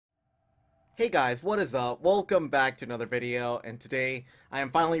Hey guys, what is up? Welcome back to another video, and today I am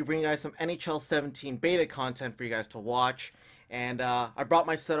finally bringing you guys some NHL 17 beta content for you guys to watch. And I brought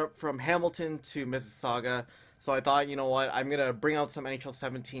my setup from Hamilton to Mississauga, so I thought, you know what, I'm gonna bring out some NHL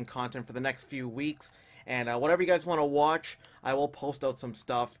 17 content for the next few weeks. And whatever you guys want to watch, I will post out some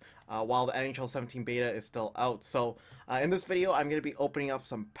stuff while the NHL 17 beta is still out. So in this video, I'm gonna be opening up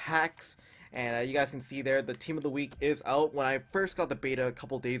some packs. And you guys can see there, the team of the week is out. When I first got the beta a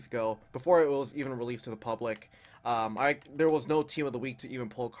couple days ago, before it was even released to the public, there was no team of the week to even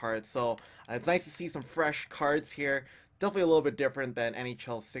pull cards. So it's nice to see some fresh cards here. Definitely a little bit different than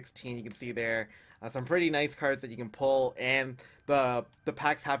NHL 16. You can see there some pretty nice cards that you can pull, and the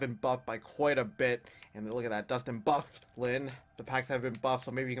packs have been buffed by quite a bit. And look at that, Dustin Byfuglien. The packs have been buffed,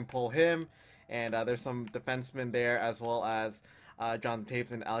 so maybe you can pull him. And there's some defensemen there, as well as Jonathan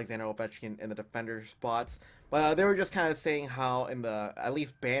Toews and Alexander Ovechkin in the defender spots. But they were just kind of saying how in the at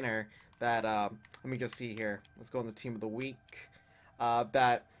least banner that let me just see here. Let's go on the team of the week.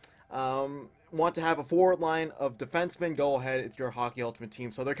 That want to have a forward line of defensemen. Go ahead, it's your Hockey Ultimate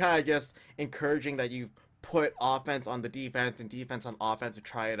team. So they're kind of just encouraging that you put offense on the defense and defense on offense to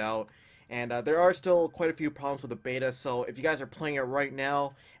try it out. And there are still quite a few problems with the beta, so if you guys are playing it right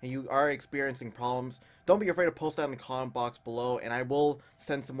now and you are experiencing problems, don't be afraid to post that in the comment box below, and I will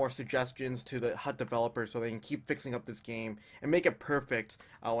send some more suggestions to the HUT developers so they can keep fixing up this game and make it perfect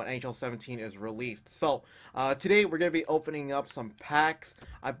when NHL 17 is released. So today we're going to be opening up some packs.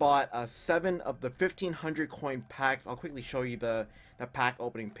 I bought 7 of the 1500 coin packs. I'll quickly show you the pack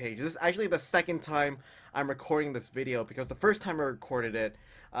opening page. This is actually the second time I'm recording this video, because the first time I recorded it,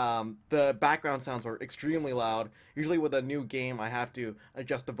 the background sounds were extremely loud. Usually with a new game I have to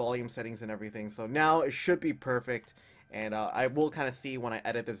adjust the volume settings and everything, so now it should be perfect. And I will kind of see when I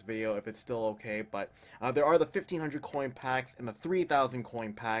edit this video if it's still okay. But there are the 1500 coin packs and the 3000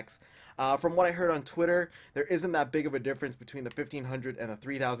 coin packs. From what I heard on Twitter, there isn't that big of a difference between the 1500 and the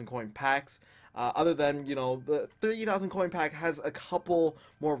 3000 coin packs. Other than, you know, the 30,000 coin pack has a couple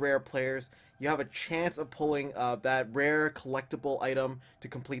more rare players. You have a chance of pulling that rare collectible item to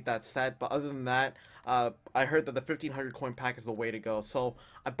complete that set. But other than that, I heard that the 1500 coin pack is the way to go. So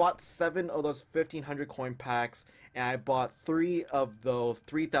I bought 7 of those 1500 coin packs, and I bought 3 of those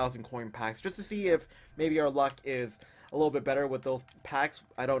 3000 coin packs just to see if maybe our luck is a little bit better with those packs.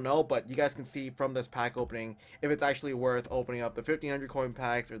 I don't know, but you guys can see from this pack opening if it's actually worth opening up the 1500 coin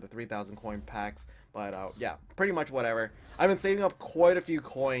packs or the 3000 coin packs. But yeah, pretty much whatever. I've been saving up quite a few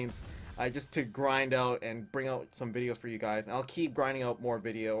coins just to grind out and bring out some videos for you guys, and I'll keep grinding out more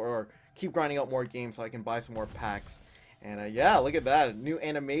video, or keep grinding out more games so I can buy some more packs. And yeah, look at that, new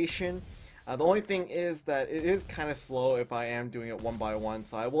animation. The only thing is that it is kind of slow if I am doing it one by one,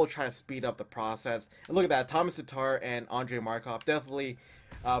 so I will try to speed up the process. And look at that, Thomas Tatar and Andrei Markov, definitely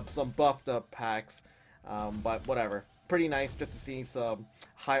some buffed up packs, but whatever. Pretty nice just to see some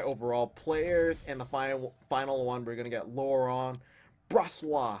high overall players. And the final one, we're gonna get Laurent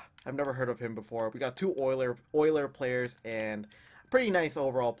Brossoit. I've never heard of him before. We got 2 Oiler players and pretty nice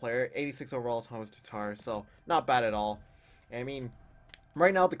overall player, 86 overall Thomas Tatar, so not bad at all. I mean,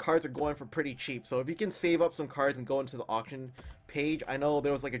 right now the cards are going for pretty cheap, so if you can save up some cards and go into the auction page, I know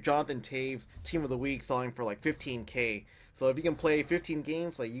there was like a Jonathan Toews team of the week selling for like 15K. So if you can play 15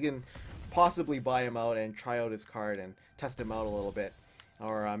 games, like, you can possibly buy him out and try out his card and test him out a little bit.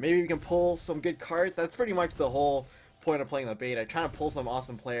 Or maybe you can pull some good cards. That's pretty much the whole point of playing the beta, trying to pull some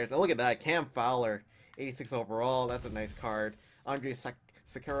awesome players. And look at that, Cam Fowler, 86 overall, that's a nice card. Andrei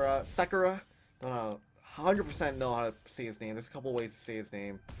Sekera, don't know, 100% know how to say his name. There's a couple ways to say his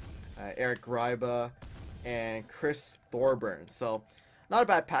name. Eric Gryba and Chris Thorburn. So not a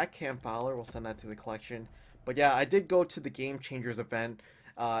bad pack. Cam Fowler, we'll send that to the collection. But yeah, I did go to the Game Changers event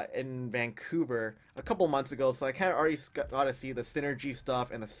in Vancouver a couple months ago, so I kind of already got to see the synergy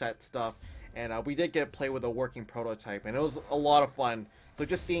stuff and the set stuff. And we did get to play with a working prototype, and it was a lot of fun. So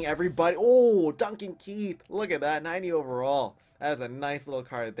just seeing everybody, oh, Duncan Keith, look at that, 90 overall. That is a nice little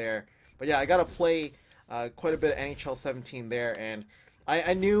card there. But yeah, I got to play quite a bit of NHL 17 there, and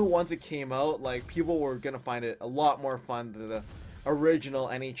I knew once it came out, like, people were going to find it a lot more fun than the original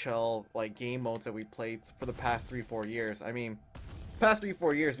NHL, like, game modes that we played for the past 3-4 years. I mean, past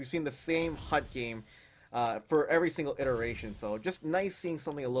 3-4 years, we've seen the same HUT game for every single iteration, so just nice seeing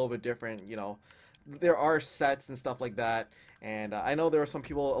something a little bit different. You know, there are sets and stuff like that, and I know there are some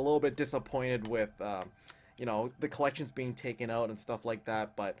people a little bit disappointed with you know, the collections being taken out and stuff like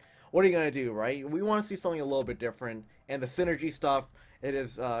that, but what are you gonna do, right? We want to see something a little bit different, and the synergy stuff, it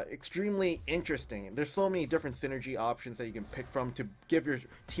is extremely interesting. There's so many different synergy options that you can pick from to give your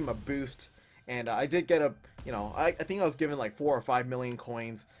team a boost. And I did get a, you know, I think I was given like 4 or 5 million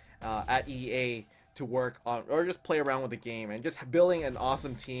coins at EA to work on or just play around with the game, and just building an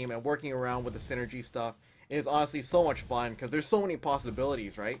awesome team and working around with the synergy stuff is honestly so much fun because there's so many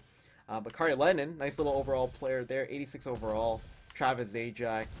possibilities, right? But Kari Lennon, nice little overall player there, 86 overall. Travis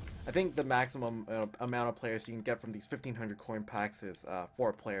Zajac. I think the maximum amount of players you can get from these 1500 coin packs is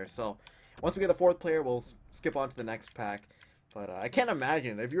 4 players. So once we get the 4th player, we'll skip on to the next pack. But I can't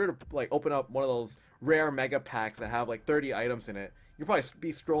imagine if you were to like open up one of those rare mega packs that have like 30 items in it, you'd probably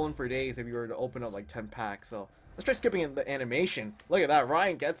be scrolling for days if you were to open up like 10 packs. So let's try skipping in the animation. Look at that,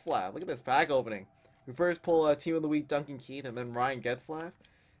 Ryan Getzlaff. Look at this pack opening. We first pull Team of the Week Duncan Keith, and then Ryan Getzlaff.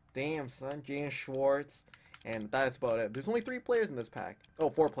 Damn, son. James Schwartz. And that's about it. There's only 3 players in this pack. Oh,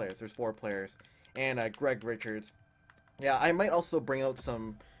 4 players. There's 4 players. And Greg Richards. Yeah, I might also bring out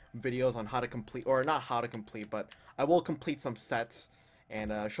some videos on how to complete, or not how to complete, but I will complete some sets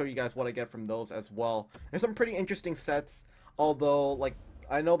and show you guys what I get from those as well. There's some pretty interesting sets, although, like,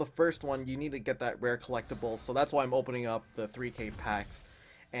 I know the first one, you need to get that rare collectible, so that's why I'm opening up the 3K packs.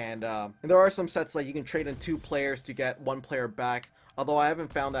 And there are some sets like you can trade in 2 players to get 1 player back. Although I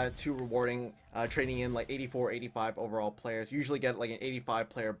haven't found that too rewarding, trading in like 84, 85 overall players. Usually get like an 85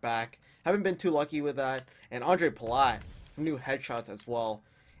 player back. Haven't been too lucky with that. And Andre Palat, some new headshots as well.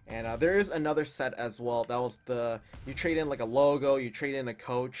 And there is another set as well. That was you trade in like a logo, you trade in a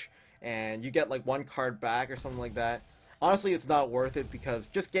coach, and you get like 1 card back or something like that. Honestly, it's not worth it because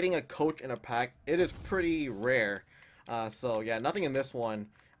just getting a coach in a pack, it is pretty rare. So yeah, nothing in this one.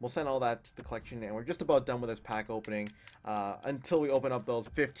 We'll send all that to the collection, and we're just about done with this pack opening until we open up those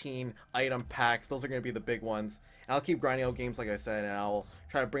 15 item packs. Those are going to be the big ones. And I'll keep grinding out games like I said, and I'll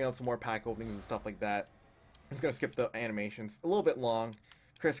try to bring out some more pack openings and stuff like that. I'm just going to skip the animations. A little bit long.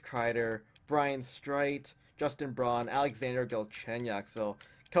 Chris Kreider, Brian Streit, Justin Braun, Alexander Galchenyuk. So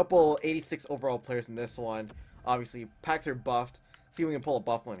a couple 86 overall players in this one. Obviously, packs are buffed. See if we can pull a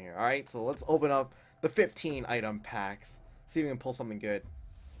buff one here. Alright, so let's open up the 15 item packs. See if we can pull something good.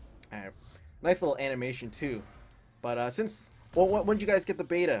 Alright, nice little animation too. But when did you guys get the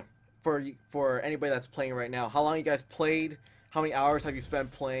beta for anybody that's playing right now? How long you guys played? How many hours have you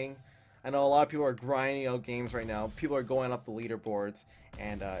spent playing? I know a lot of people are grinding out games right now. People are going up the leaderboards,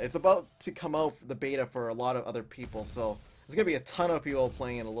 and it's about to come out the beta for a lot of other people. So there's gonna be a ton of people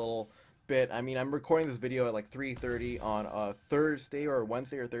playing in a little bit. I mean, I'm recording this video at like 3:30 on Thursday or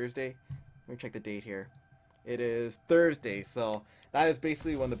Wednesday or Thursday. Let me check the date here. It is Thursday, so that is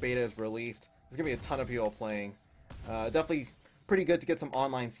basically when the beta is released. There's gonna be a ton of people playing. Definitely pretty good to get some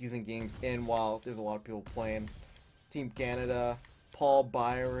online season games in while there's a lot of people playing. Team Canada, Paul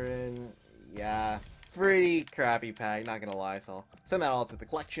Byron, yeah, pretty crappy pack, not gonna lie. So send that all to the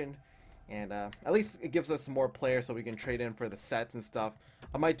collection, and at least it gives us some more players so we can trade in for the sets and stuff.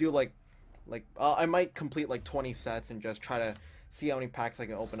 I might do I might complete like 20 sets and just try to see how many packs I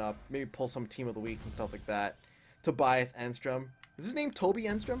can open up. Maybe pull some Team of the Weeks and stuff like that. Tobias Enstrom. Is his name Toby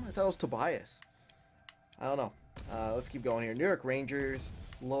Enstrom? I thought it was Tobias. I don't know. Let's keep going here. New York Rangers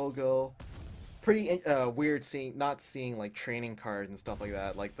logo. Pretty weird not seeing like training cards and stuff like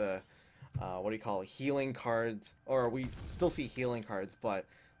that. Like the what do you call it? Healing cards. Or we still see healing cards, but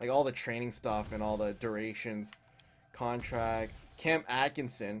like all the training stuff and all the durations, contracts. Cam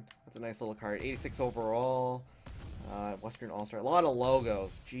Atkinson. That's a nice little card. 86 overall. Western All-Star. A lot of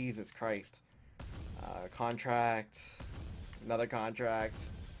logos. Jesus Christ. Contract. Another contract.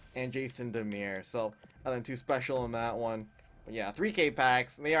 And Jason Demir. So, nothing too special in that one. But yeah, 3K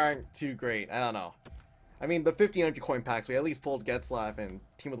packs. They aren't too great. I don't know. I mean, the 1500 coin packs, we at least pulled Getzlaff and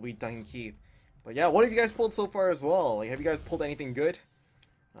Team of the Week Duncan Keith. But yeah, what have you guys pulled so far as well? Like, have you guys pulled anything good?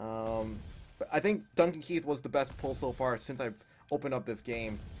 But I think Duncan Keith was the best pull so far since I've opened up this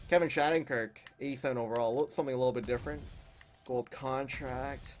game. Kevin Shattenkirk, 87 overall, something a little bit different. Gold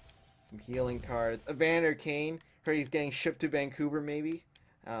contract, some healing cards. Evander Kane, heard he's getting shipped to Vancouver maybe.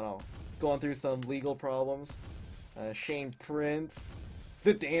 I don't know. He's going through some legal problems. Shane Prince,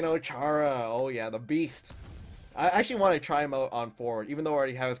 Zdeno Chara. Oh yeah, the beast. I actually want to try him out on forward, even though I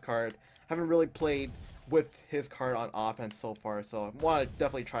already have his card. Haven't really played with his card on offense so far, so I want to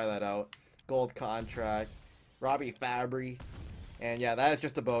definitely try that out. Gold contract, Robbie Fabry, and yeah, that is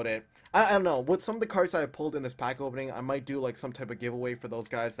just about it. I don't know, with some of the cards that I pulled in this pack opening, I might do like some type of giveaway for those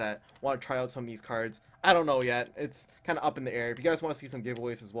guys that want to try out some of these cards. I don't know yet. It's kind of up in the air. If you guys want to see some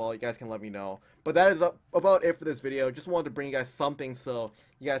giveaways as well, you guys can let me know. But that is about it for this video. Just wanted to bring you guys something so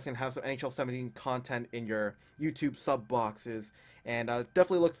you guys can have some NHL 17 content in your YouTube sub boxes. And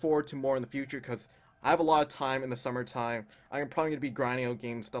definitely look forward to more in the future because I have a lot of time in the summertime. I'm probably going to be grinding out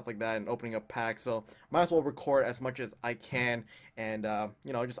games, stuff like that, and opening up packs. So might as well record as much as I can and,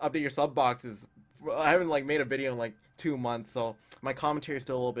 you know, just update your sub boxes I haven't like made a video in like 2 months, so my commentary is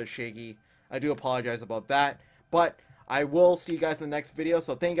still a little bit shaky. I do apologize about that, but I will see you guys in the next video.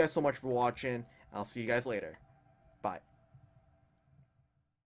 So thank you guys so much for watching. I'll see you guys later. Bye.